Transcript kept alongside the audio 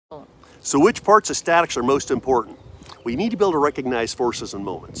So which parts of statics are most important? Well, you need to be able to recognize forces and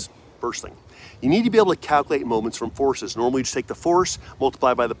moments. First thing, you need to be able to calculate moments from forces. Normally, you just take the force,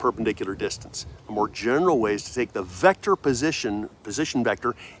 multiply by the perpendicular distance. A more general way is to take the vector position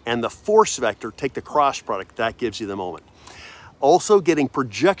vector, and the force vector, take the cross product. That gives you the moment. Also, getting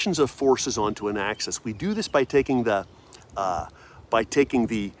projections of forces onto an axis. We do this by taking the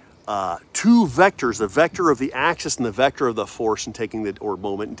two vectors, the vector of the axis and the vector of the force, and taking the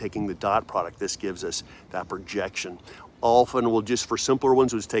moment and taking the dot product. This gives us that projection. Often we'll just, for simpler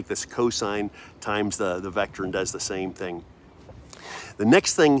ones, we'll just take this cosine times the vector and does the same thing. The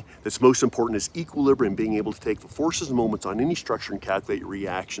next thing that's most important is equilibrium, being able to take the forces and moments on any structure and calculate your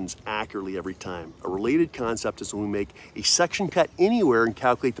reactions accurately every time. A related concept is when we make a section cut anywhere and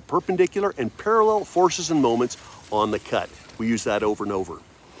calculate the perpendicular and parallel forces and moments on the cut. We use that over and over.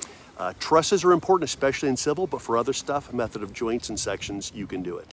 Trusses are important, especially in civil, but for other stuff, a method of joints and sections, you can do it.